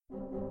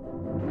Welcome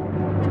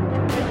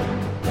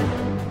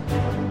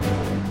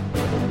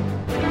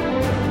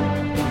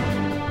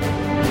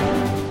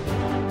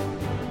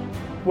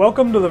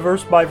to the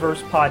Verse by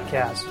Verse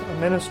podcast, a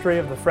ministry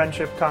of the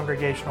Friendship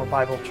Congregational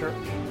Bible Church.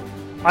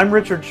 I'm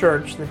Richard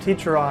Church, the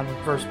teacher on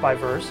Verse by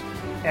Verse,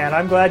 and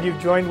I'm glad you've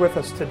joined with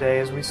us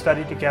today as we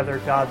study together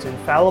God's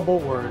infallible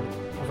Word,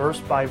 verse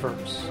by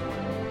verse.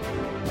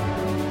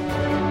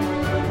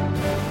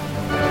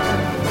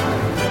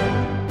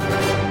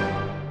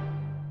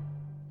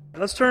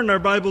 Let's turn our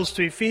Bibles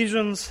to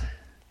Ephesians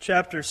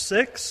chapter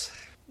 6.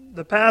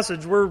 The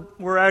passage,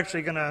 we're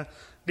actually going to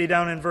be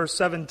down in verse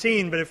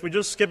 17, but if we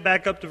just skip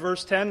back up to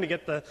verse 10 to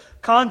get the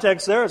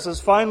context there, it says,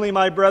 "Finally,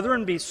 my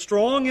brethren, be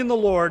strong in the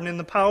Lord and in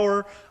the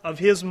power of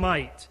His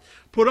might.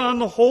 Put on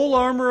the whole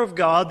armor of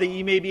God, that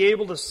ye may be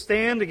able to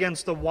stand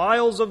against the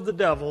wiles of the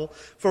devil.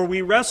 For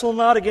we wrestle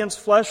not against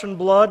flesh and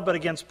blood, but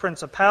against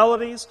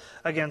principalities,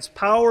 against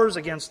powers,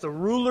 against the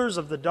rulers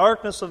of the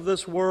darkness of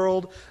this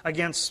world,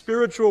 against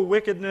spiritual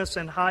wickedness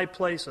in high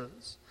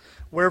places.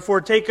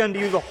 Wherefore take unto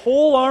you the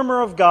whole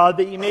armor of God,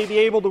 that ye may be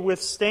able to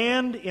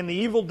withstand in the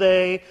evil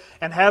day,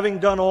 and having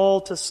done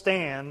all to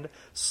stand.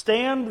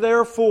 Stand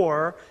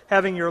therefore,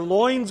 having your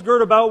loins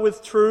girt about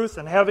with truth,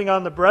 and having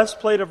on the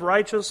breastplate of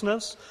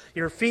righteousness,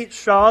 your feet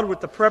shod with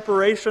the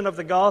preparation of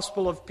the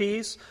gospel of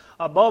peace,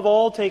 above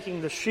all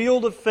taking the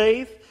shield of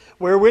faith,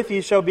 wherewith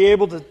ye shall be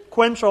able to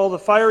quench all the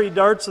fiery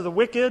darts of the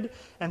wicked,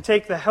 and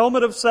take the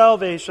helmet of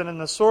salvation and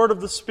the sword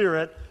of the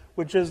Spirit,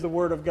 which is the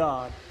word of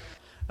God."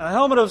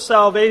 Helmet of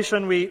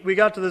salvation, we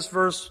got to this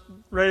verse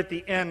right at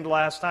the end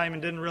last time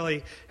and didn't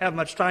really have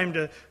much time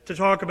to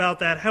talk about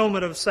that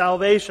helmet of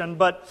salvation.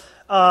 But,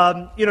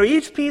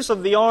 each piece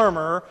of the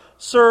armor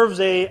serves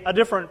a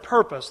different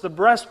purpose. The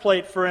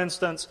breastplate, for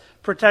instance,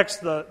 protects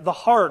the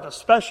heart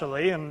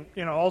especially, and,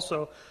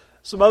 also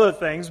some other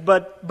things.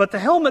 But the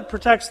helmet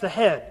protects the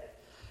head,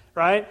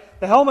 right?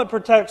 The helmet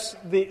protects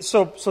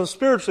so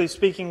spiritually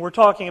speaking, we're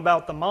talking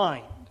about the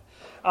mind.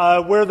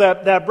 Where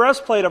that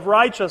breastplate of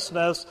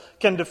righteousness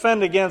can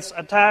defend against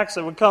attacks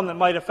that would come that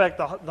might affect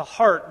the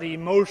heart, the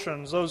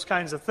emotions, those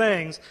kinds of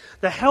things.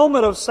 The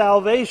helmet of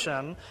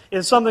salvation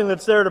is something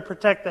that's there to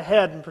protect the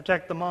head and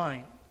protect the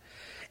mind.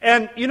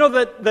 And you know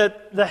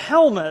that the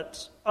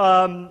helmet,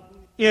 whether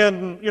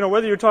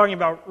you're talking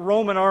about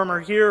Roman armor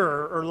here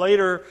or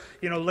later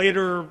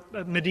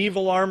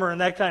medieval armor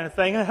and that kind of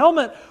thing, a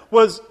helmet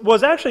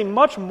was actually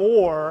much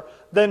more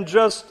than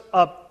just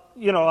a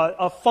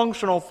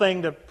functional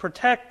thing to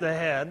protect the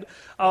head.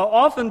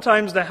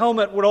 Oftentimes the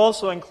helmet would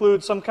also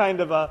include some kind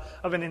of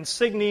an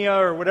insignia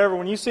or whatever.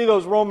 When you see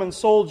those Roman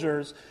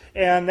soldiers,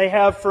 and they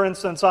have, for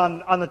instance,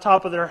 on the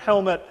top of their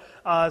helmet,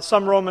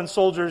 some Roman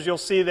soldiers, you'll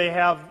see they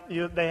have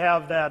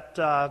that,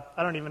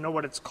 I don't even know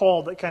what it's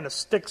called, that kind of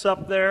sticks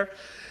up there.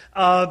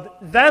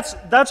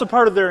 That's a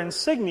part of their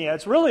insignia.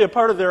 It's really a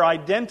part of their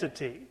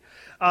identity.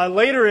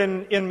 Later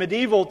in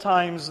medieval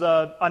times,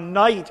 a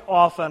knight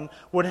often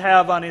would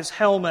have on his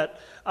helmet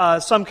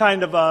some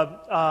kind of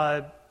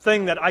a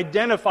thing that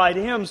identified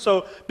him.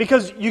 So,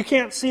 because you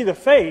can't see the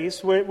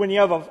face, when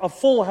you have a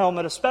full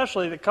helmet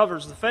especially that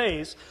covers the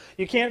face,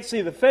 you can't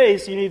see the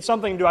face, you need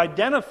something to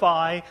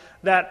identify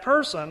that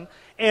person.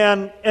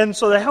 And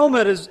so the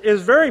helmet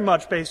is very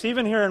much based,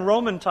 even here in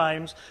Roman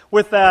times,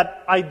 with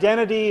that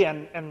identity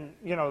and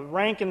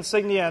rank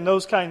insignia and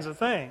those kinds of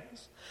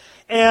things.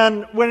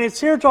 And when it's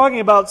here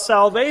talking about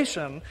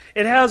salvation,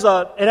 it has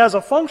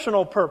a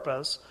functional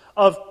purpose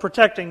of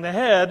protecting the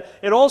head.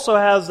 It also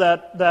has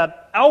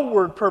that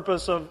outward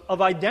purpose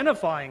of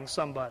identifying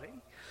somebody.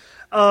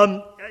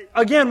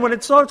 Again, when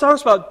it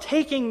talks about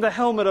taking the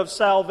helmet of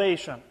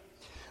salvation,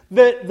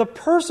 the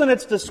person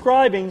it's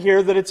describing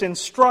here that it's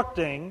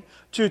instructing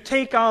to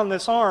take on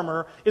this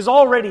armor is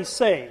already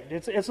saved.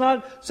 It's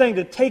not saying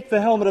to take the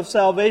helmet of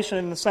salvation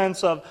in the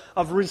sense of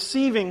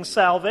receiving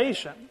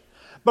salvation.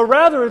 But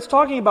rather, it's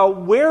talking about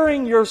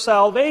wearing your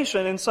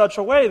salvation in such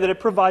a way that it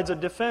provides a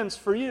defense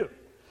for you.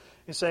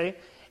 You see?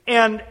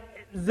 And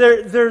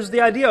there's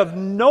the idea of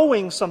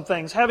knowing some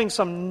things, having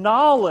some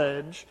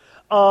knowledge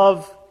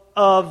of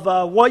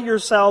what your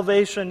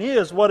salvation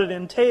is, what it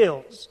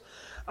entails.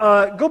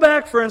 Go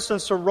back, for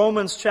instance, to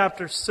Romans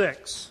chapter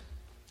 6.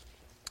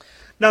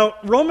 Now,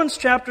 Romans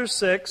chapter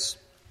 6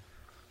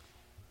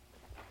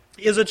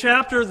 is a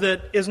chapter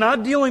that is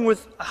not dealing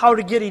with how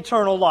to get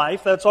eternal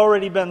life. That's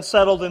already been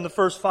settled in the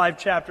first 5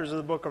 chapters of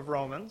the book of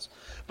Romans.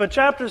 But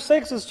chapter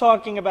 6 is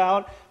talking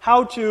about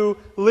how to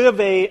live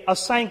a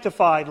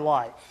sanctified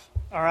life.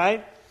 All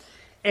right?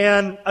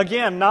 And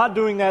again, not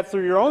doing that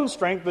through your own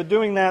strength, but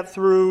doing that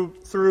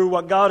through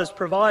what God has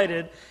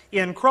provided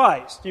in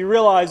Christ. You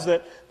realize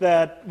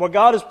that what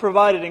God has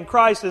provided in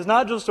Christ is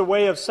not just a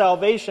way of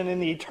salvation in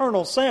the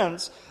eternal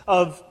sense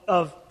of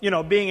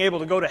being able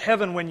to go to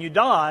heaven when you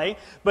die,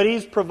 but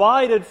He's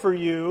provided for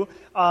you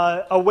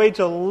a way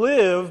to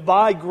live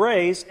by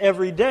grace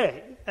every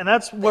day. And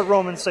that's what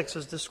Romans 6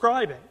 is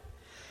describing.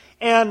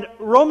 And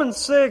Romans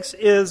 6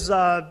 is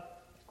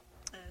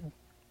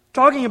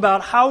talking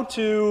about how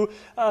to,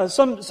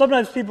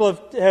 sometimes people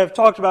have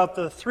talked about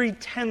the three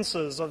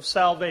tenses of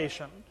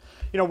salvation.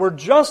 We're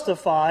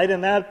justified,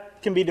 and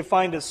that can be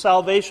defined as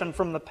salvation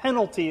from the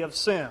penalty of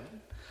sin.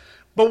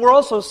 But we're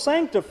also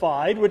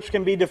sanctified, which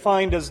can be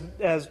defined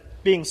as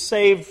being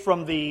saved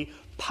from the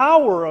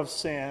power of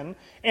sin,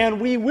 and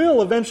we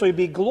will eventually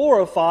be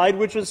glorified,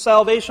 which is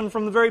salvation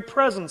from the very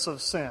presence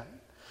of sin.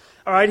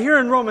 All right, here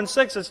in Romans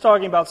 6, it's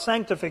talking about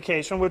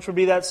sanctification, which would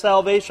be that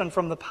salvation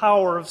from the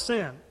power of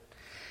sin.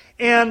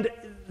 And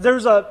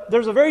there's a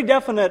very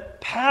definite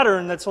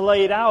pattern that's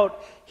laid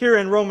out here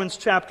in Romans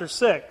chapter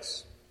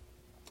 6.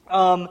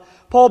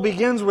 Paul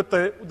begins with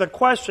the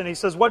question. He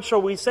says, "What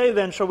shall we say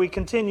then? Shall we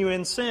continue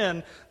in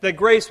sin that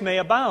grace may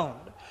abound?"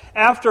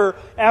 After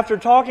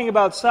talking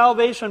about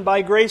salvation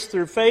by grace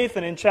through faith,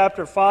 and in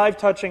chapter 5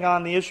 touching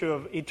on the issue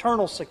of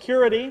eternal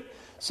security,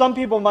 some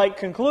people might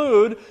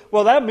conclude,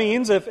 well, that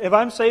means if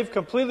I'm saved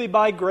completely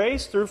by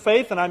grace through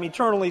faith and I'm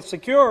eternally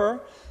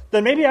secure,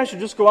 then maybe I should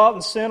just go out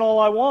and sin all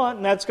I want,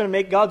 and that's going to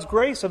make God's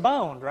grace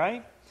abound,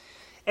 right?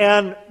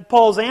 And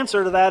Paul's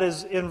answer to that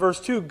is in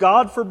verse 2,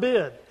 "God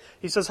forbid."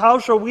 He says, "How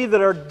shall we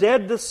that are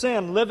dead to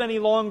sin live any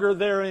longer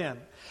therein?"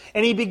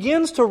 And he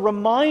begins to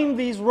remind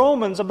these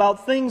Romans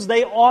about things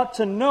they ought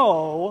to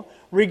know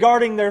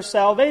regarding their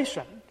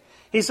salvation.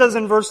 He says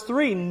in verse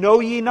 3, "Know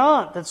ye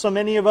not that so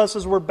many of us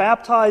as were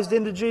baptized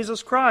into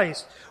Jesus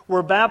Christ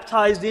were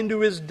baptized into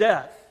His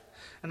death?"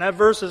 And that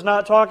verse is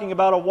not talking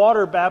about a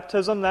water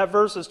baptism. That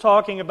verse is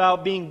talking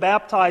about being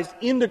baptized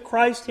into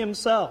Christ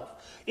Himself,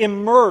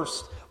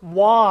 immersed,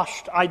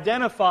 washed,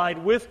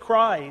 identified with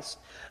Christ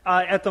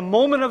at the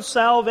moment of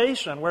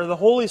salvation, where the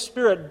Holy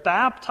Spirit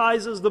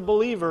baptizes the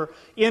believer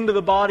into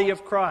the body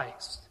of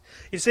Christ.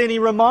 You see, and he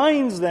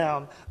reminds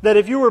them that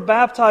if you were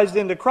baptized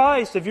into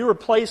Christ, if you were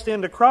placed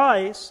into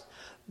Christ,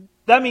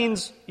 that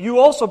means you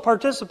also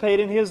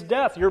participate in His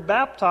death. You're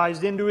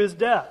baptized into His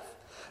death.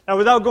 Now,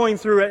 without going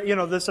through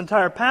this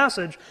entire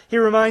passage, he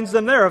reminds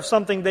them there of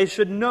something they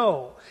should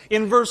know.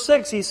 In verse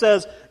 6, he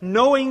says,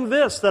 "Knowing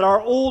this, that our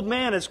old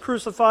man is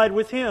crucified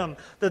with Him,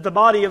 that the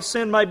body of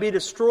sin might be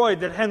destroyed,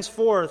 that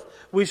henceforth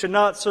we should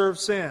not serve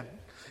sin."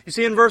 You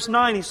see, in verse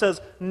 9, he says,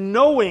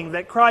 "Knowing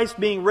that Christ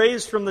being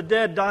raised from the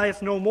dead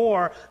dieth no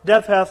more,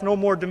 death hath no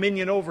more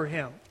dominion over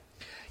Him."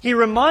 He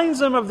reminds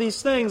them of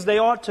these things they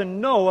ought to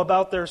know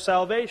about their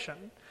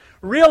salvation.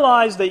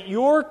 Realize that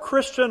your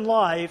Christian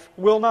life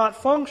will not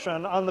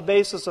function on the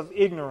basis of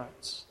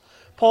ignorance.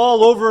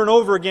 Paul over and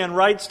over again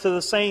writes to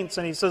the saints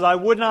and he says, "I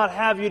would not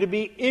have you to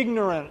be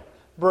ignorant,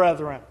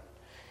 brethren."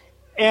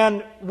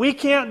 And we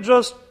can't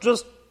just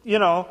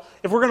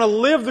if we're going to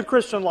live the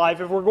Christian life,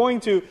 if we're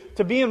going to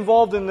be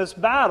involved in this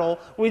battle,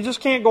 we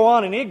just can't go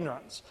on in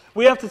ignorance.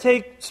 We have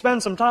to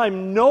spend some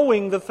time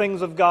knowing the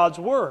things of God's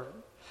Word.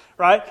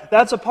 Right?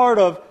 That's a part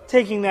of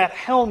taking that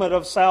helmet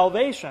of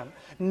salvation.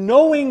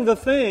 Knowing the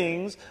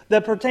things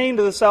that pertain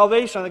to the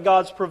salvation that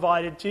God's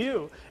provided to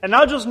you. And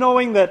not just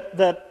knowing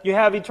that you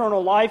have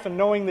eternal life and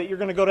knowing that you're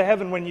going to go to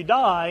heaven when you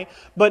die,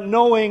 but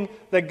knowing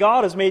that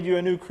God has made you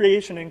a new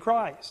creation in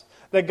Christ.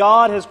 That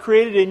God has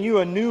created in you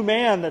a new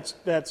man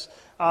that's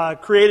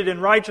created in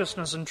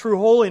righteousness and true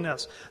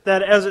holiness.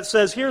 That, as it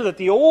says here, that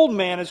the old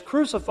man is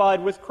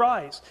crucified with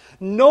Christ.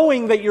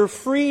 Knowing that you're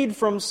freed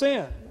from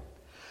sin.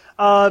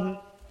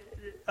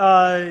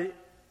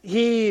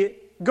 He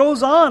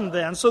goes on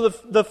then. So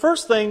the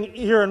first thing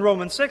here in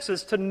Romans 6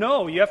 is to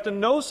know. You have to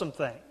know some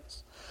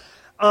things.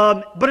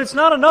 But it's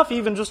not enough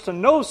even just to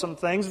know some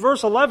things.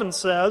 Verse 11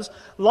 says,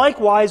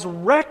 "Likewise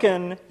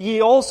reckon ye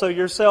also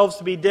yourselves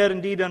to be dead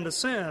indeed unto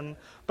sin,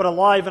 but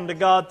alive unto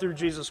God through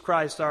Jesus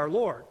Christ our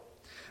Lord."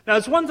 Now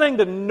it's one thing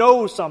to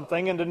know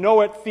something and to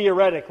know it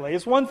theoretically.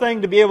 It's one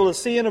thing to be able to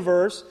see in a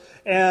verse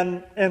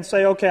and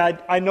say, okay,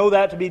 I know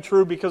that to be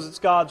true because it's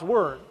God's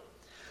Word.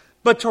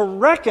 But to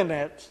reckon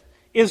it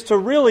is to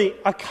really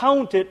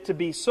account it to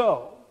be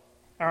so.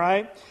 All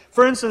right?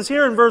 For instance,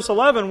 here in verse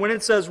 11, when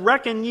it says,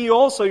 "Reckon ye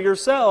also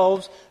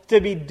yourselves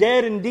to be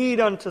dead indeed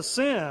unto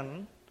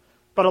sin,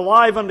 but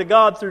alive unto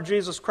God through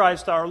Jesus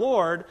Christ our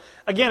Lord,"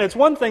 again, it's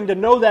one thing to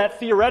know that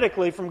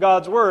theoretically from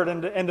God's Word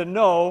and to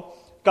know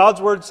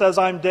God's Word says,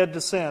 "I'm dead to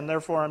sin,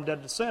 therefore I'm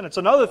dead to sin." It's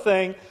another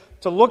thing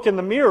to look in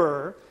the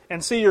mirror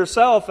and see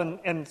yourself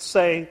and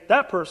say,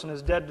 that person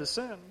is dead to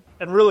sin.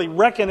 And really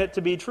reckon it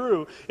to be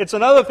true. It's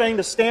another thing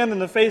to stand in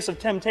the face of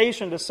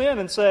temptation to sin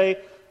and say,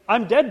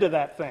 I'm dead to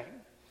that thing.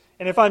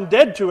 And if I'm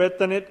dead to it,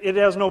 then it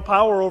has no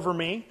power over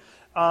me.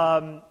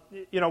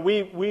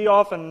 We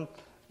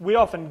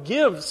often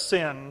give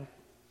sin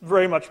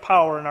very much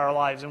power in our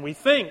lives. And we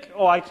think,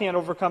 I can't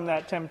overcome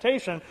that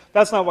temptation.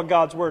 That's not what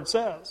God's Word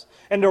says.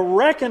 And to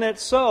reckon it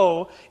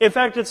so, in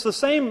fact, it's the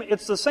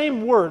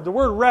same word. The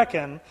word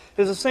reckon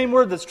is the same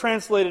word that's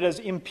translated as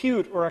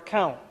impute or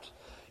account.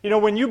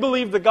 When you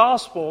believe the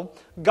gospel,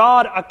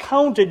 God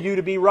accounted you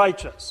to be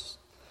righteous.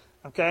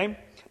 Okay?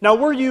 Now,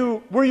 were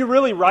you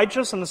really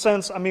righteous in the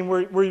sense,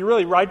 were you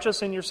really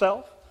righteous in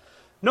yourself?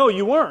 No,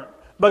 you weren't.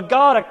 But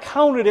God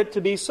accounted it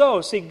to be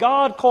so. See,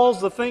 God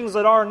calls the things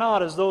that are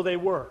not as though they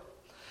were.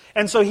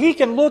 And so he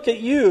can look at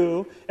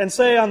you and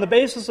say, on the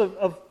basis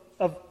of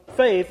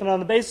faith and on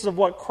the basis of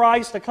what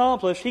Christ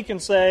accomplished, he can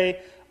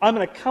say, I'm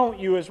going to count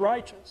you as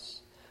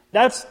righteous.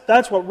 That's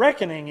what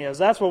reckoning is.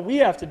 That's what we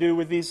have to do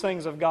with these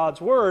things of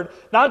God's Word.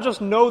 Not just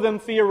know them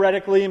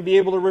theoretically and be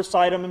able to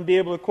recite them and be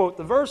able to quote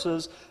the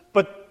verses,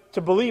 but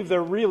to believe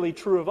they're really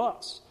true of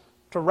us.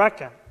 To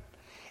reckon.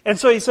 And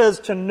so he says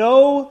to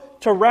know,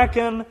 to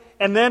reckon,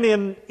 and then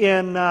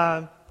in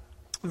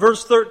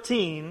verse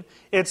 13,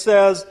 it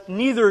says,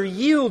 neither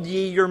yield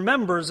ye your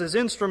members as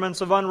instruments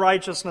of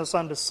unrighteousness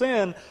unto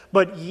sin,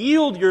 but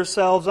yield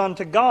yourselves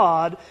unto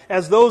God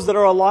as those that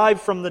are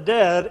alive from the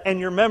dead, and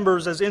your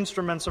members as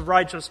instruments of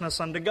righteousness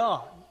unto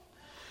God.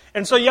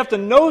 And so you have to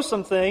know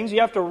some things,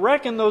 you have to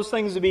reckon those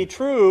things to be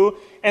true,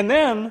 and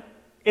then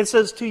it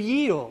says to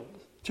yield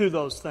to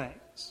those things.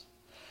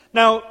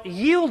 Now,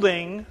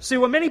 yielding, see,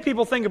 what many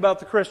people think about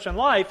the Christian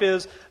life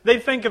is they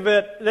think of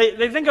it,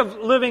 they think of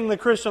living the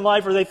Christian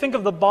life, or they think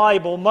of the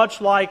Bible much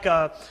like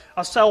a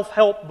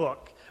self-help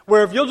book,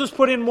 where if you'll just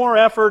put in more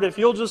effort, if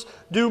you'll just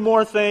do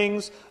more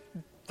things,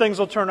 things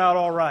will turn out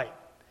all right.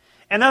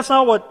 And that's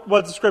not what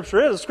the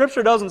Scripture is. The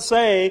Scripture doesn't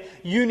say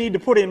you need to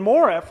put in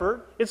more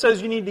effort. It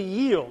says you need to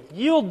yield.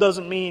 Yield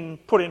doesn't mean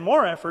put in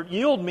more effort.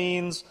 Yield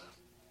means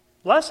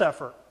less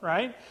effort,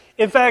 right?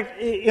 In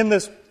fact, in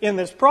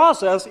this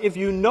process, if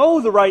you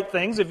know the right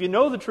things, if you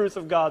know the truth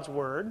of God's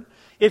Word,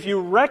 if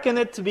you reckon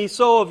it to be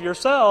so of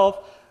yourself,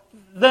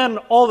 then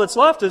all that's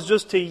left is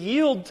just to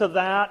yield to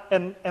that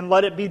and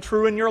let it be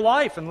true in your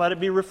life and let it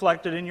be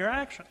reflected in your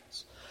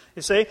actions.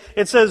 You see?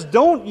 It says,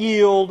 don't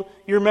yield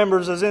your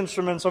members as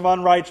instruments of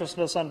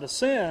unrighteousness unto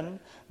sin.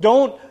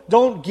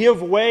 Don't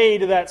give way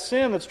to that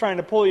sin that's trying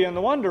to pull you in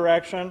the one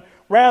direction.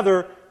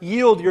 Rather,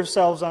 yield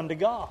yourselves unto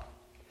God.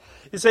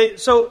 You say,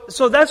 so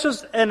that's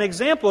just an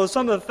example of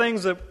some of the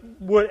things that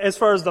would, as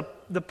far as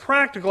the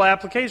practical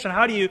application,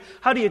 how do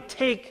you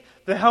take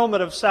the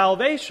helmet of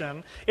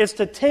salvation? It's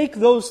to take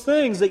those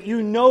things that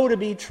you know to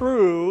be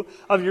true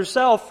of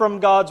yourself from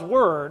God's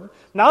Word,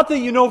 not that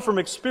you know from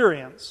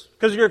experience,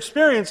 because your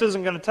experience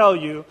isn't going to tell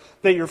you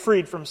that you're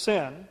freed from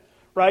sin,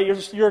 right?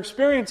 Your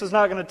experience is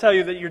not going to tell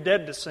you that you're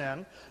dead to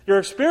sin. Your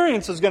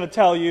experience is going to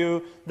tell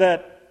you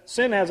that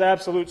sin has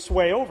absolute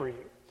sway over you.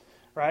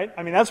 Right?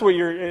 I mean, at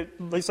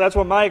least that's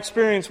what my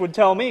experience would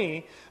tell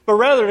me. But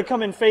rather to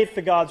come in faith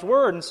to God's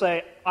Word and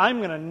say, I'm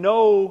going to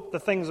know the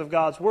things of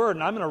God's Word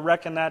and I'm going to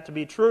reckon that to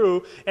be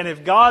true. And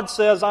if God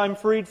says I'm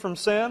freed from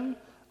sin,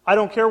 I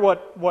don't care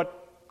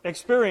what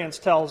experience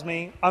tells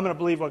me, I'm going to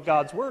believe what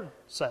God's Word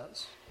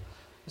says.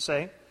 You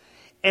see?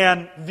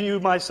 And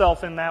view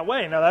myself in that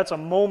way. Now that's a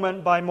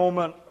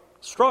moment-by-moment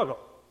struggle.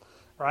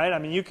 Right? I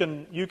mean, you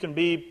can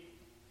be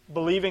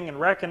believing and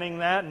reckoning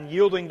that and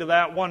yielding to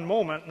that one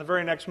moment, and the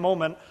very next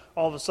moment,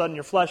 all of a sudden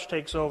your flesh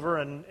takes over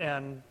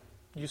and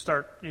you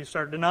start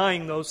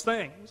denying those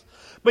things.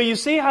 But you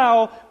see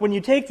how when you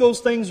take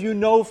those things you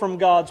know from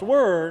God's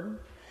Word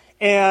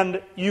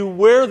and you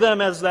wear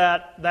them as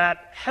that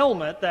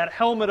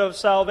helmet of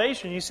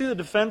salvation, you see the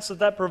defense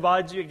that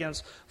provides you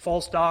against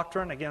false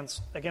doctrine,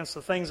 against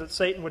the things that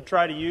Satan would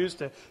try to use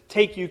to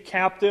take you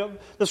captive.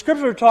 The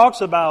Scripture talks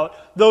about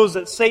those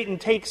that Satan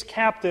takes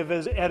captive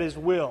at his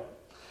will.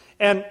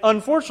 And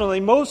unfortunately,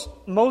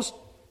 most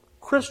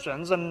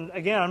Christians, and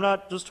again, I'm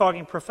not just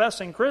talking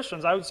professing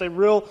Christians, I would say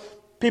real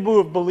people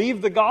who have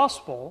believed the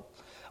gospel,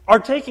 are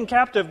taken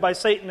captive by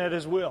Satan at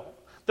his will.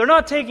 They're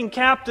not taken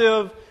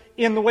captive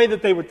in the way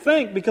that they would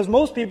think, because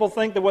most people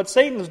think that what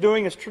Satan is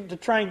doing is to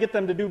try and get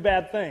them to do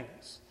bad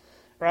things.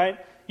 Right?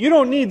 You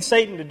don't need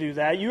Satan to do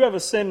that. You have a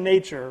sin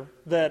nature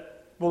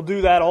that will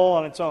do that all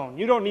on its own.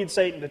 You don't need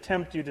Satan to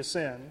tempt you to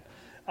sin.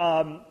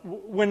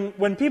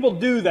 When people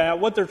do that,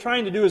 what they're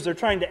trying to do is they're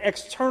trying to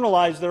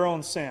externalize their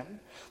own sin.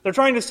 They're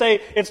trying to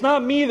say, it's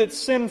not me that's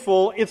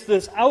sinful, it's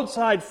this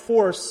outside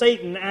force,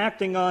 Satan,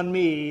 acting on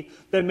me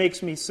that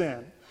makes me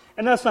sin.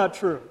 And that's not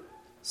true.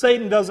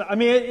 Satan doesn't, I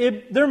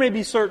mean, there may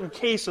be certain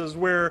cases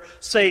where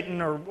Satan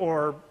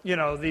or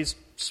these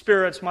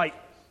spirits might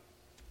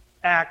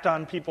act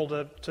on people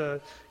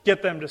to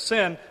get them to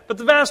sin, but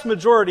the vast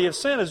majority of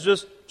sin is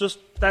just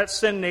that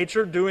sin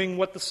nature doing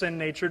what the sin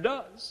nature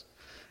does.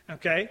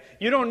 Okay?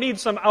 You don't need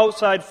some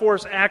outside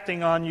force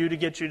acting on you to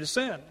get you to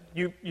sin.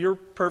 You're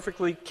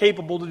perfectly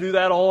capable to do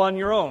that all on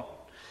your own.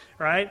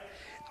 Right?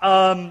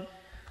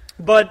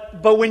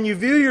 But when you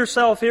view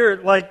yourself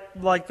here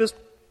like this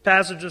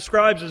passage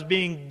describes as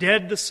being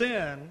dead to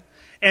sin,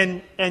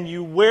 and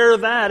you wear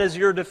that as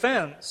your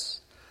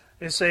defense,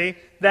 you see,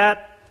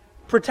 that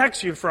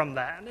protects you from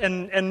that.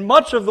 And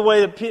much of the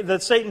way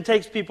that Satan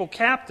takes people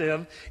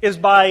captive is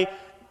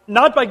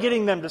not by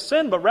getting them to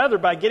sin, but rather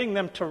by getting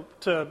them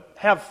to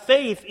have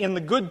faith in the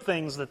good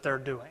things that they're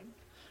doing.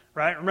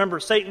 Right? Remember,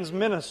 Satan's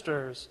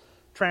ministers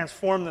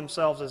transform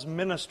themselves as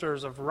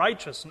ministers of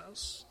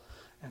righteousness.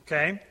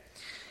 Okay?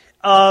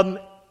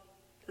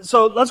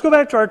 So let's go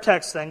back to our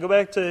text then. Go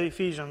back to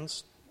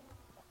Ephesians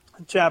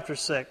chapter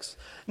 6.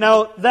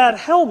 Now, that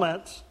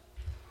helmet,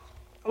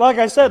 like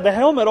I said, the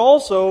helmet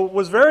also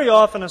was very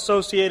often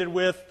associated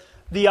with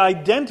the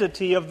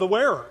identity of the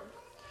wearer.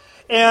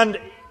 And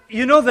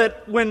you know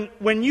that when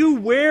you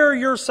wear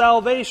your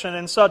salvation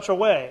in such a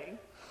way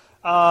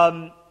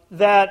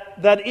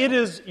that it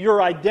is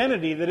your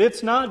identity, that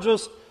it's not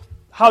just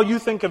how you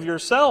think of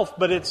yourself,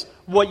 but it's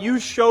what you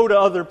show to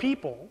other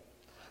people,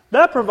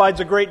 that provides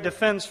a great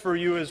defense for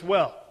you as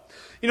well.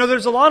 You know,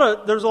 there's a lot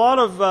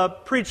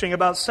of preaching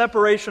about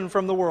separation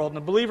from the world, and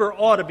the believer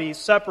ought to be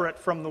separate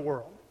from the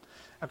world.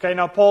 Okay,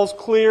 now Paul's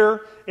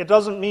clear. It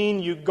doesn't mean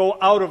you go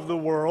out of the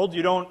world.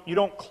 You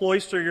don't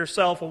cloister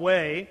yourself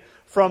away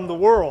from the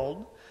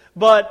world,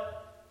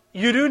 but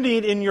you do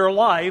need in your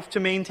life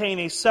to maintain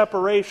a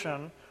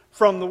separation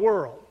from the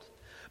world.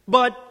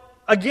 But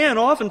again,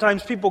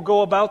 oftentimes people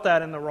go about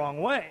that in the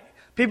wrong way.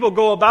 People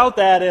go about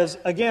that as,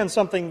 again,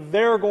 something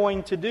they're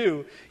going to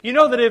do. You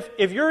know that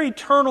if your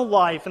eternal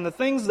life and the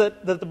things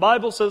that the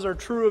Bible says are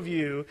true of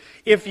you,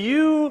 if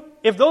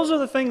those are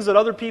the things that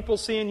other people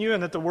see in you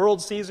and that the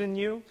world sees in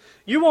you,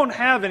 you won't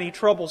have any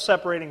trouble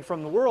separating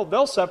from the world.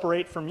 They'll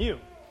separate from you.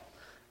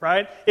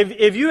 Right?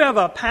 If you have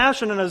a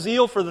passion and a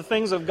zeal for the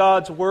things of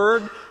God's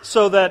Word,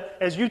 so that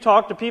as you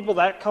talk to people,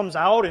 that comes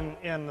out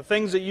in the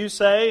things that you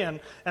say and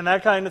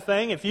that kind of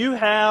thing. If you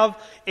have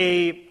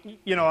a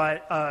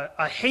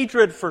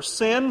hatred for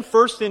sin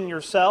first in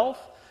yourself,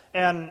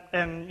 and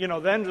then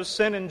just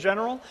sin in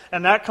general,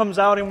 and that comes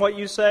out in what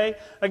you say,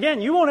 again,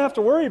 you won't have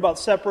to worry about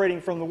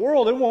separating from the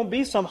world. It won't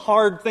be some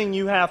hard thing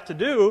you have to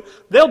do.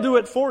 They'll do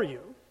it for you.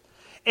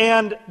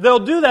 And they'll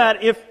do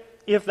that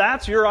if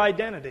that's your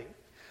identity.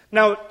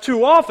 Now,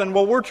 too often,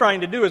 what we're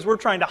trying to do is we're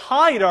trying to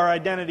hide our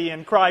identity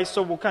in Christ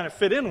so we'll kind of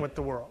fit in with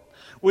the world.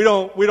 We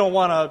don't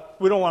want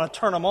to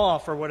turn them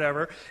off or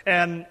whatever.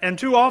 And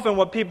too often,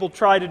 what people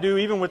try to do,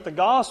 even with the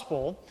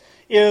gospel,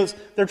 is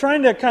they're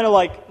trying to kind of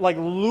like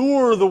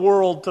lure the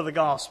world to the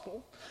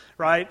gospel,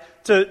 right?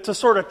 To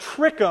sort of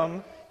trick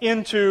them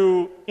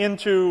into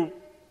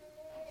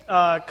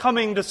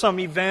coming to some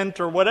event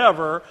or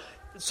whatever,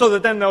 so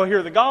that then they'll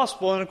hear the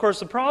gospel. And of course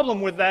the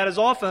problem with that is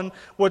often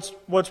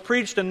what's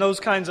preached in those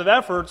kinds of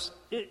efforts,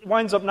 it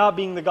winds up not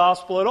being the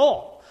gospel at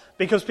all,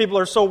 because people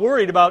are so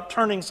worried about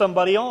turning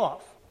somebody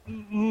off.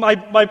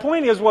 My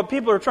point is, what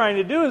people are trying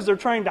to do is they're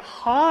trying to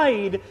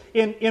hide,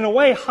 in a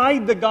way,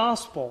 hide the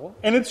gospel.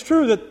 And it's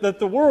true that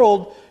the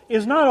world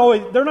is not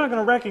always, they're not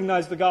going to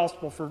recognize the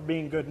gospel for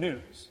being good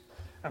news,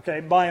 okay,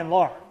 by and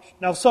large.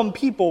 Now some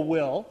people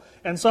will,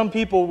 and some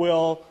people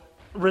will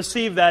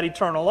receive that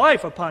eternal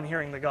life upon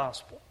hearing the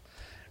gospel,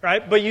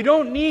 right? But you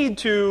don't need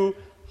to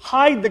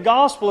hide the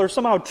gospel or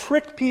somehow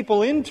trick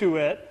people into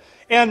it.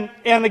 And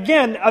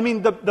again, I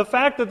mean, the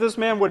fact that this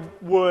man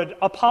would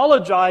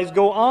apologize,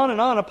 go on and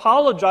on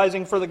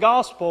apologizing for the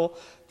gospel,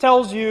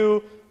 tells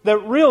you that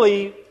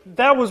really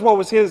that was what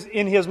was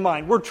in his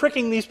mind. We're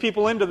tricking these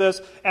people into this,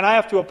 and I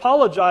have to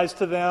apologize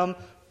to them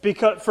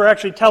for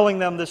actually telling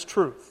them this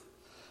truth,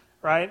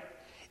 right?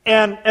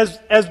 And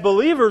as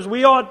believers,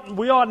 we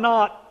ought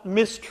not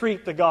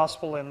mistreat the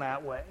gospel in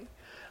that way.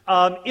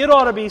 It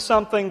ought to be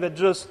something that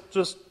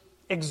just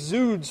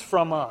exudes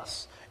from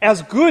us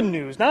as good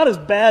news, not as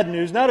bad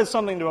news, not as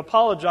something to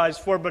apologize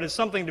for, but as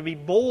something to be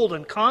bold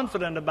and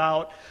confident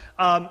about,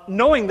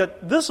 knowing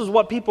that this is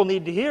what people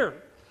need to hear.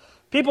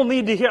 People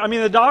need to hear. I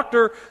mean, the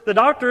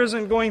doctor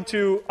isn't going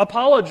to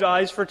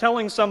apologize for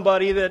telling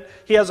somebody that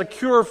he has a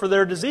cure for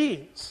their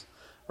disease,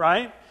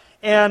 right?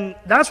 And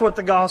that's what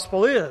the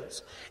gospel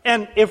is.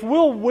 And if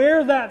we'll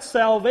wear that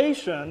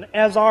salvation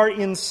as our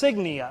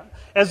insignia,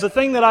 as the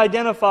thing that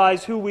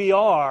identifies who we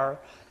are,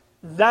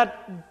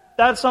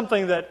 that's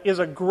something that is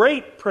a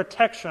great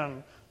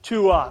protection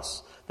to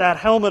us, that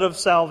helmet of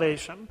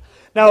salvation.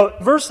 Now,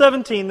 verse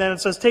 17 then,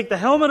 it says, take the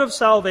helmet of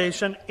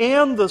salvation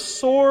and the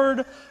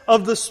sword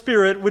of the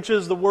Spirit, which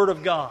is the Word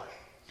of God.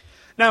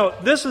 Now,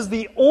 this is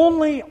the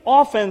only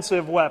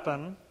offensive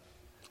weapon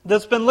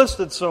that's been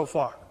listed so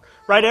far.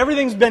 Right?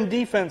 Everything's been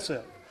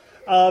defensive.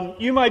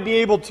 You might be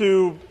able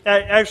to,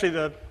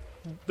 actually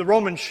the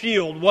Roman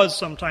shield was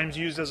sometimes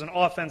used as an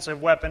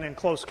offensive weapon in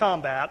close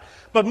combat,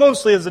 but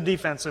mostly as a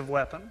defensive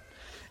weapon.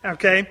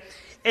 Okay?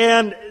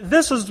 And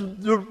this is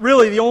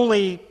really the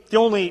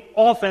only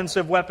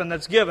offensive weapon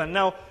that's given.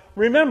 Now,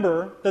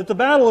 remember that the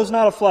battle is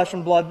not a flesh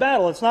and blood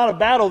battle. It's not a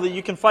battle that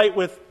you can fight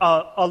with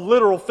a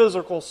literal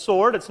physical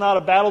sword. It's not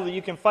a battle that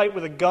you can fight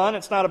with a gun.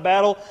 It's not a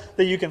battle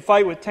that you can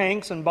fight with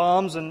tanks and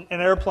bombs and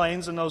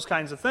airplanes and those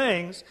kinds of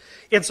things.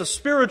 It's a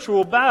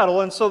spiritual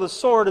battle, and so the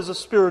sword is a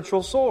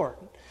spiritual sword.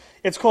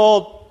 It's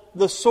called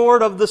the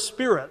sword of the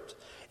Spirit.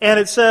 And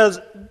it says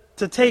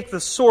to take the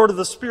sword of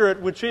the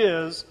Spirit, which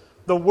is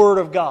the Word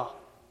of God.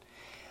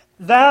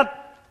 That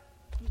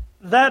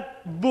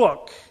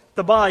book,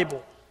 the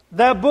Bible,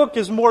 that book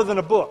is more than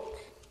a book.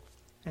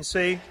 You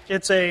see,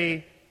 it's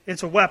a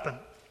weapon.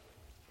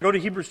 Go to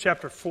Hebrews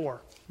chapter 4,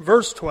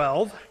 verse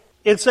 12.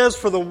 It says,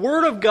 for the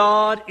Word of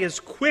God is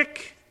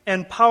quick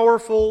and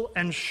powerful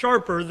and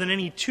sharper than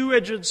any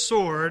two-edged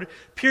sword,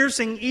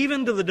 piercing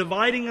even to the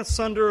dividing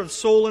asunder of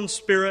soul and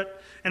spirit,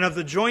 and of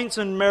the joints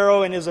and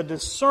marrow, and is a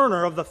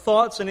discerner of the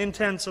thoughts and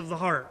intents of the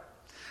heart.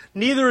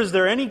 Neither is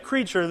there any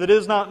creature that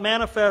is not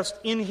manifest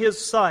in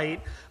His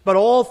sight, but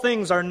all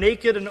things are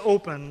naked and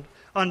opened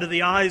unto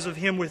the eyes of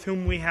him with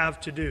whom we have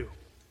to do.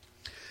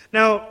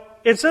 Now,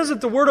 it says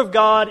that the Word of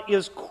God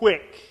is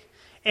quick,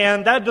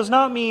 and that does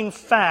not mean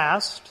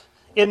fast,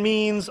 it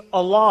means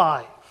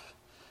alive.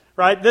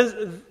 Right?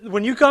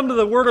 When you come to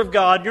the Word of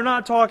God, you're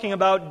not talking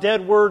about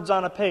dead words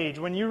on a page.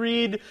 When you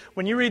read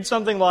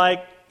something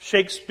like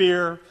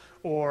Shakespeare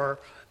or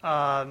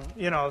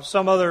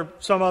some other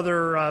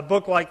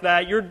book like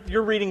that,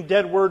 you're reading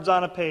dead words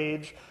on a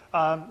page.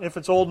 If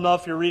it's old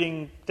enough, you're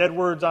reading dead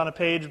words on a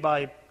page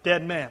by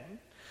dead men.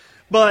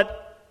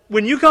 But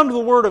when you come to the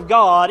Word of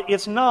God,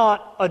 it's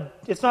not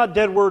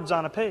dead words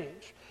on a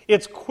page.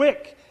 It's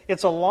quick.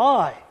 It's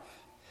alive.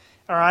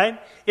 All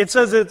right? It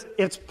says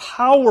it's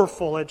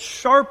powerful. It's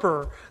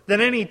sharper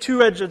than any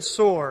two-edged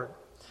sword.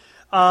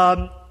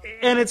 And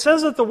it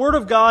says that the Word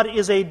of God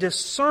is a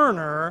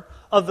discerner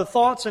of the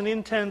thoughts and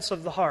intents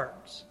of the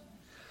hearts.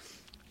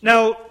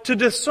 Now, to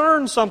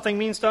discern something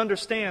means to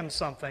understand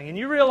something. And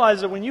you realize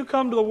that when you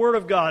come to the Word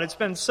of God, it's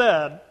been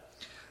said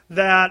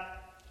that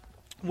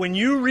when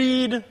you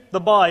read the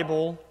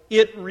Bible,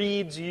 it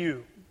reads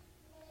you.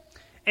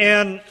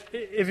 And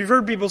if you've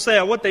heard people say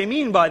what they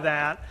mean by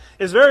that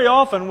is very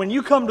often when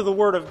you come to the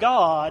Word of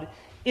God,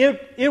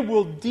 it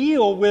will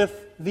deal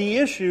with the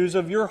issues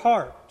of your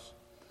heart.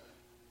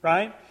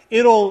 Right?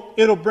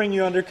 It'll bring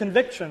you under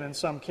conviction in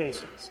some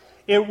cases.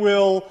 It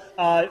will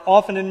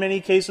often in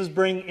many cases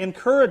bring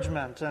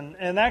encouragement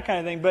and that kind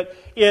of thing. But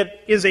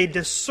it is a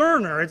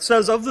discerner. It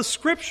says of the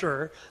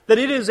Scripture that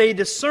it is a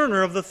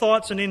discerner of the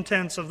thoughts and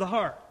intents of the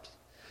heart.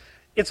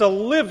 It's a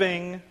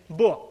living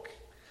book.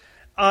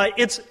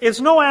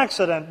 It's no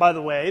accident, by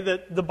the way,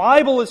 that the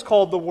Bible is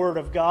called the Word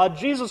of God.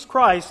 Jesus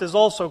Christ is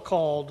also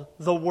called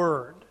the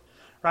Word.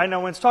 Right?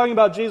 Now, when it's talking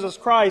about Jesus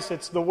Christ,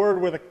 it's the Word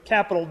with a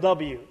capital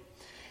W.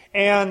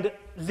 And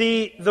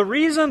the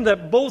reason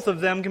that both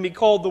of them can be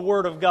called the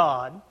Word of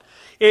God,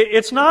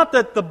 it's not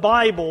that the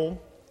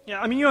Bible,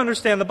 you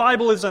understand, the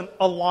Bible isn't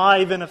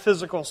alive in a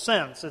physical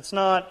sense. It's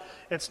not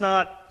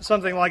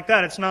something like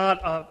that. It's not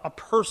a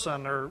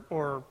person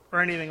or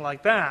anything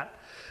like that.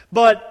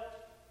 But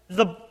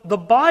the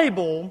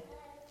Bible,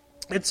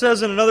 it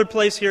says in another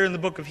place here in the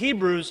book of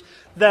Hebrews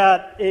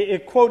that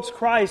it quotes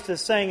Christ as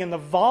saying, in the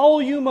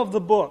volume of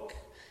the book,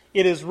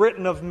 it is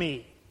written of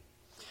me.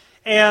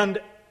 And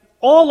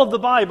all of the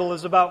Bible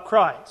is about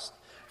Christ.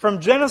 From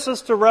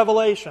Genesis to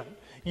Revelation,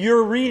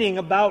 you're reading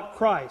about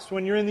Christ.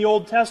 When you're in the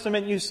Old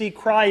Testament, you see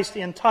Christ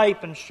in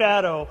type and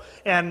shadow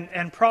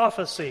and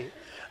prophecy.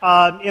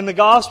 In the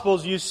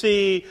Gospels, you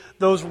see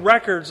those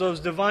records, those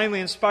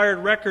divinely inspired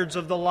records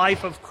of the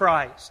life of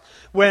Christ.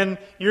 When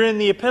you're in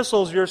the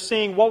epistles, you're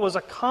seeing what was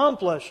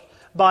accomplished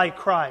by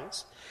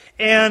Christ.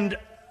 And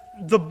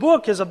the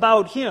book is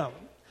about Him.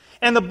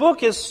 And the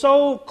book is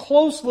so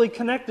closely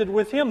connected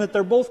with Him that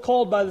they're both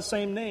called by the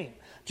same name.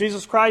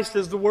 Jesus Christ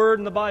is the Word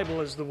and the Bible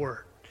is the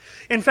Word.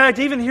 In fact,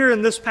 even here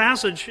in this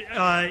passage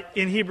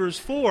in Hebrews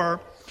 4,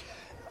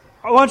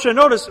 I want you to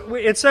notice,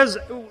 it says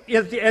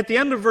at the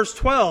end of verse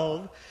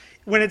 12,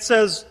 when it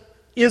says,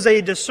 is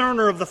a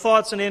discerner of the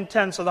thoughts and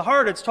intents of the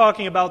heart, it's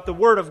talking about the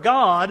Word of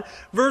God.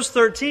 Verse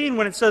 13,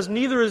 when it says,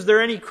 neither is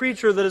there any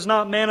creature that is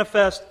not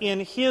manifest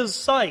in His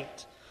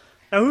sight.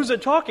 Now, who's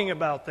it talking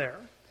about there?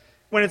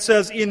 When it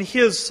says, in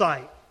His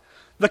sight.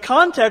 The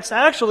context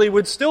actually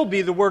would still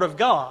be the Word of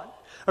God.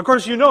 Of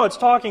course, it's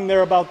talking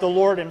there about the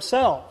Lord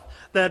Himself.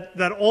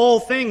 That all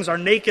things are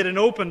naked and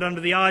opened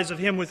unto the eyes of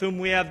Him with whom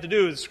we have to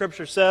do. The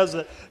Scripture says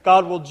that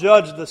God will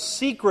judge the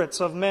secrets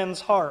of men's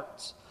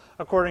hearts,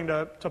 according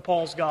to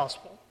Paul's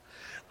gospel.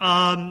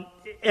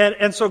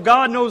 And so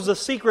God knows the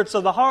secrets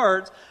of the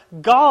heart.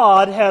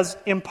 God has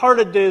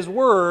imparted to His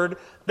Word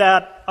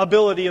that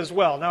ability as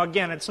well. Now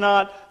again, it's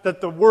not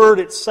that the Word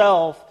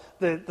itself,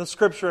 the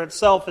Scripture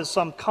itself is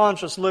some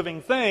conscious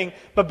living thing,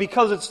 but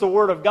because it's the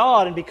Word of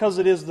God and because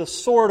it is the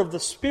sword of the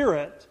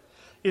Spirit,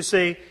 you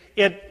see,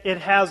 it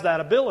has that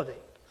ability.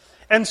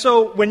 And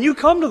so when you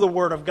come to the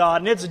Word of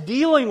God and it's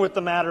dealing with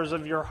the matters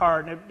of your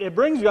heart and it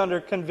brings you under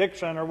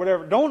conviction or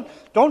whatever,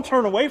 don't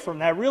turn away from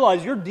that.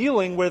 Realize you're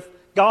dealing with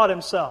God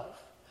Himself.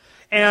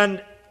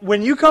 And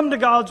when you come to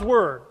God's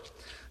Word,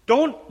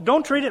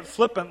 don't treat it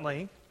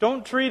flippantly.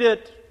 Don't treat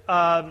it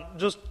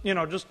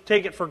just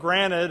take it for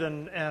granted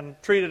and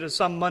treat it as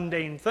some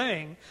mundane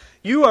thing.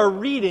 You are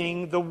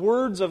reading the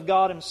words of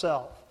God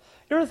Himself.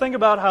 You ever think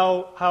about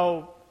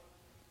how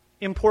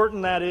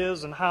important that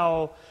is and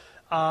how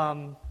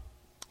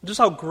just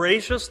how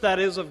gracious that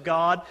is of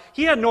God?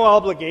 He had no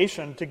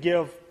obligation to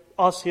give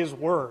us His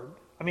Word.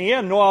 He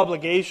had no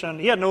obligation.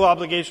 He had no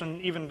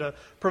obligation even to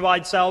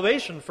provide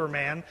salvation for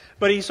man,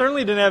 but He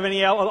certainly didn't have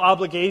any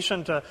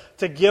obligation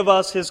to give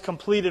us His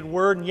completed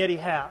Word, and yet He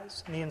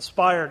has. And He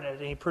inspired it,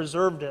 and He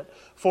preserved it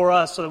for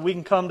us so that we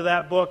can come to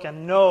that book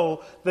and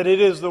know that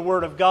it is the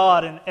Word of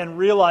God and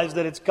realize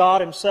that it's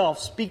God Himself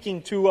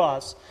speaking to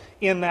us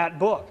in that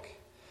book.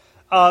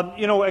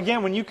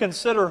 Again, when you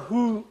consider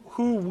who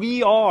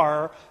we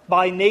are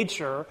by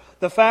nature,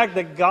 the fact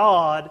that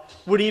God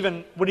would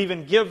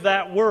even give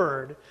that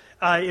Word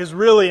is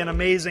really an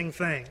amazing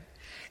thing.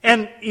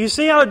 And you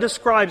see how it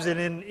describes it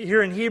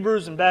here in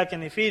Hebrews and back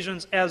in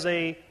Ephesians as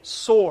a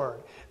sword.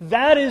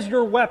 That is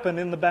your weapon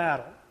in the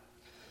battle.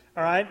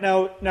 All right.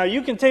 Now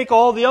you can take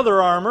all the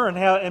other armor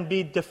and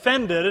be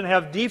defended and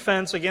have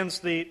defense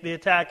against the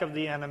attack of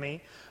the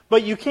enemy,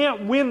 but you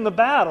can't win the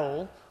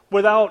battle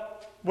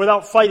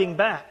without fighting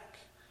back.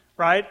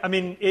 Right? I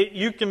mean,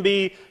 you can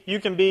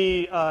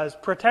be as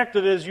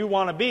protected as you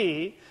want to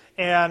be,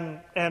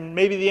 and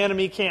maybe the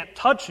enemy can't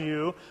touch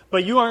you,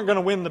 but you aren't going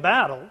to win the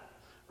battle.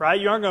 Right?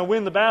 You aren't going to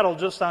win the battle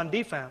just on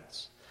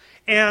defense.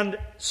 And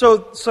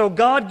so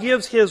God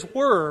gives His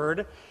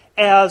Word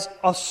as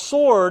a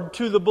sword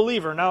to the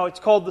believer. Now, it's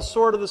called the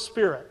sword of the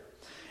Spirit.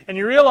 And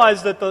you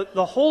realize that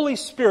the Holy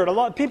Spirit, a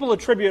lot of people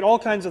attribute all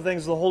kinds of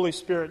things to the Holy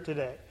Spirit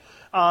today.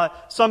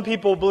 Some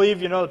people believe,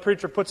 the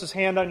preacher puts his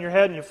hand on your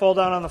head and you fall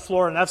down on the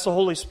floor, and that's the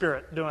Holy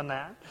Spirit doing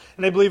that.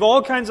 And they believe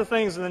all kinds of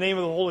things in the name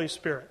of the Holy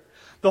Spirit.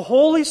 The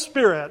Holy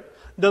Spirit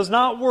does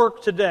not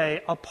work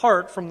today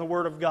apart from the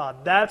Word of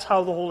God. That's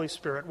how the Holy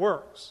Spirit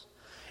works.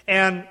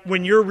 And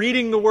when you're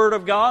reading the Word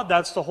of God,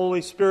 that's the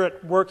Holy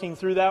Spirit working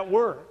through that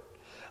Word.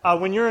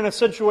 When you're in a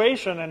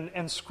situation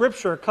and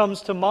Scripture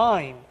comes to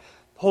mind,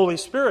 the Holy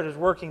Spirit is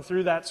working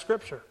through that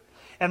Scripture.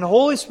 And the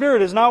Holy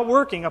Spirit is not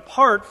working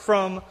apart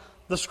from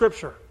the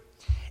Scripture.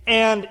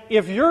 And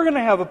if you're going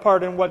to have a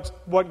part in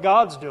what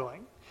God's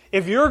doing,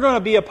 if you're going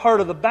to be a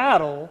part of the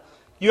battle,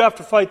 you have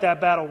to fight that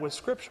battle with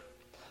Scripture.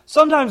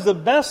 Sometimes the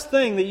best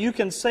thing that you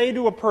can say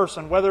to a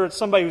person, whether it's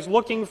somebody who's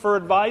looking for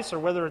advice or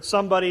whether it's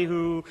somebody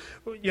who,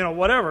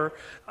 whatever,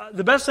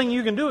 the best thing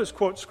you can do is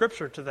quote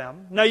Scripture to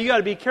them. Now, you got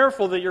to be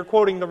careful that you're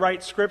quoting the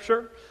right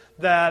Scripture,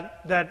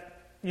 that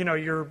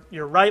you're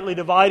rightly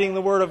dividing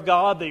the Word of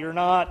God, that you're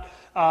not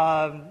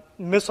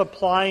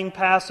misapplying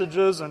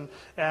passages, and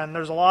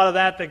there's a lot of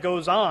that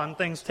goes on,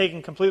 things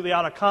taken completely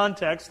out of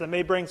context that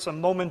may bring some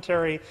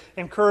momentary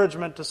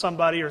encouragement to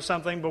somebody or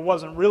something, but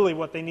wasn't really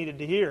what they needed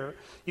to hear.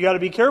 You got to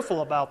be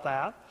careful about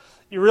that.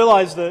 You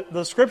realize that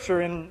the Scripture,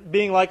 in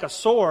being like a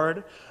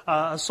sword,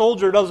 a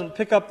soldier doesn't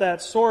pick up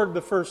that sword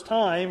the first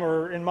time,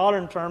 or in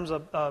modern terms,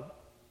 a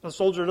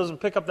soldier doesn't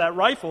pick up that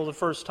rifle the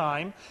first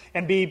time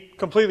and be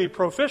completely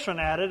proficient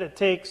at it. It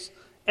takes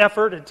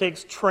effort, it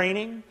takes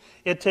training,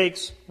 it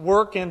takes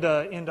work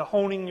into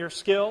honing your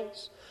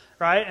skills,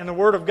 right? And the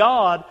Word of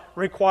God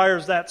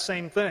requires that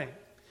same thing.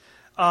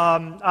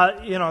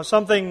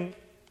 Something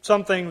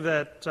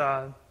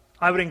that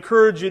I would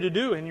encourage you to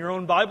do in your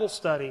own Bible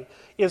study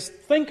is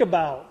think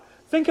about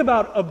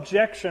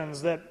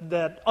objections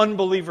that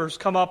unbelievers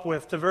come up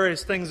with to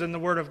various things in the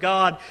Word of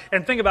God,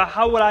 and think about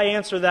how would I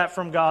answer that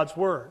from God's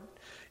Word.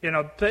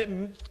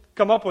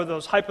 Come up with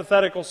those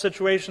hypothetical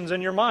situations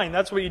in your mind.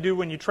 That's what you do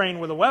when you train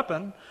with a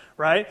weapon,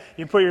 right?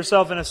 You put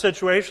yourself in a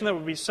situation that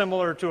would be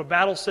similar to a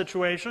battle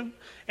situation,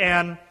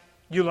 and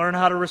you learn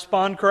how to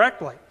respond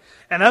correctly.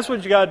 And that's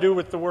what you got to do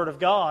with the Word of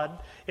God.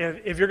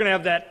 If you're going to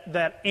have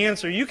that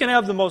answer, you can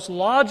have the most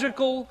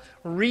logical,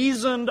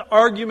 reasoned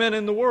argument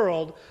in the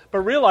world, but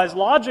realize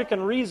logic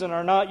and reason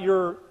are not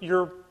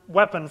your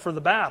weapon for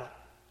the battle.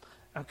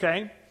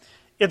 Okay?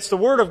 It's the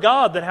Word of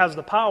God that has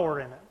the power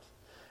in it.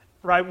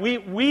 Right?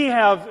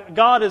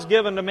 God has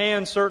given to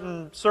man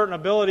certain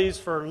abilities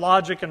for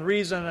logic and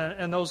reason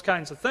and those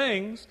kinds of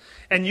things,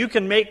 and you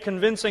can make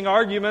convincing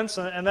arguments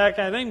and that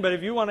kind of thing, but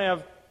if you want to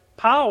have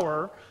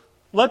power,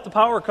 let the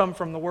power come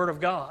from the Word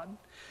of God.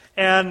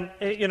 And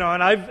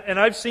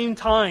I've seen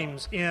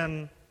times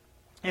in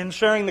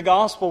sharing the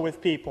gospel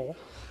with people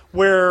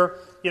where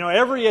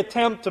every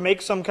attempt to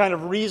make some kind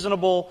of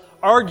reasonable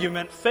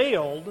argument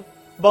failed,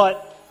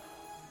 but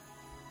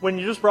when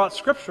you just brought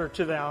Scripture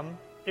to them,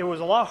 it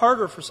was a lot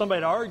harder for somebody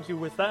to argue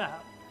with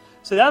that.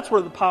 So that's where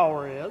the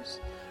power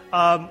is.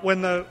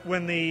 When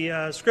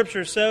the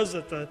Scripture says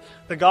that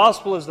the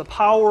gospel is the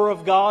power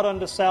of God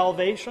unto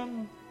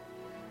salvation,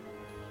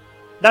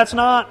 that's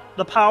not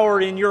the power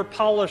in your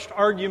polished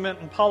argument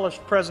and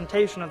polished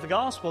presentation of the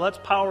gospel. That's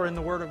power in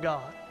the Word of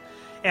God.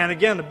 And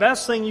again, the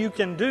best thing you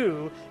can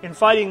do in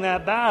fighting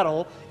that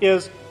battle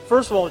is,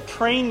 first of all,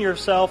 train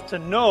yourself to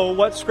know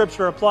what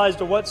Scripture applies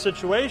to what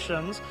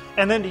situations,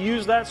 and then to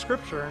use that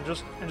Scripture and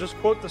just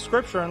quote the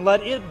Scripture and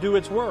let it do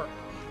its work.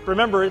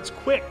 Remember, it's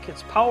quick,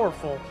 it's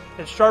powerful,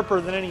 it's sharper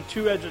than any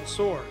two-edged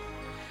sword,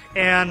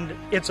 and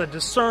it's a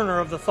discerner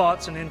of the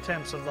thoughts and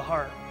intents of the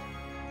heart.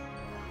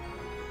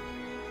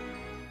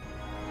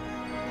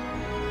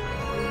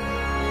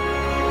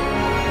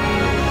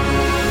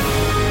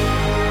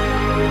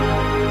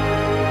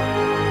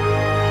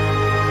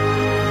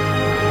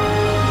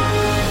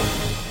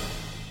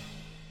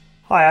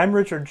 Hi, I'm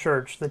Richard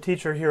Church, the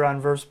teacher here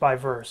on Verse by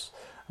Verse.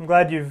 I'm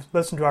glad you've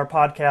listened to our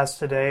podcast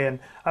today, and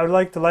I would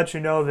like to let you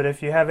know that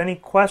if you have any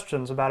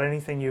questions about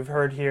anything you've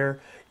heard here,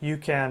 you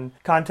can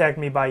contact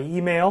me by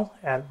email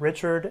at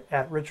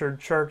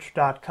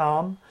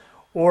richard@richardchurch.com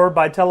or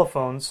by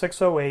telephone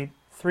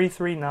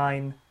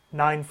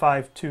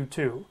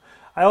 608-339-9522.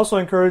 I also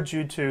encourage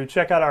you to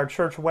check out our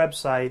church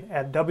website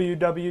at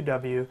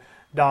www.richardchurch.com.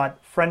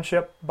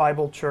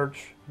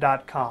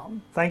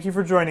 www.friendshipbiblechurch.com. Thank you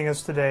for joining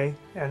us today,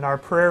 and our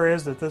prayer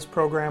is that this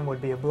program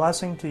would be a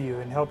blessing to you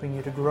in helping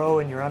you to grow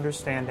in your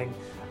understanding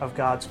of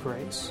God's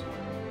grace.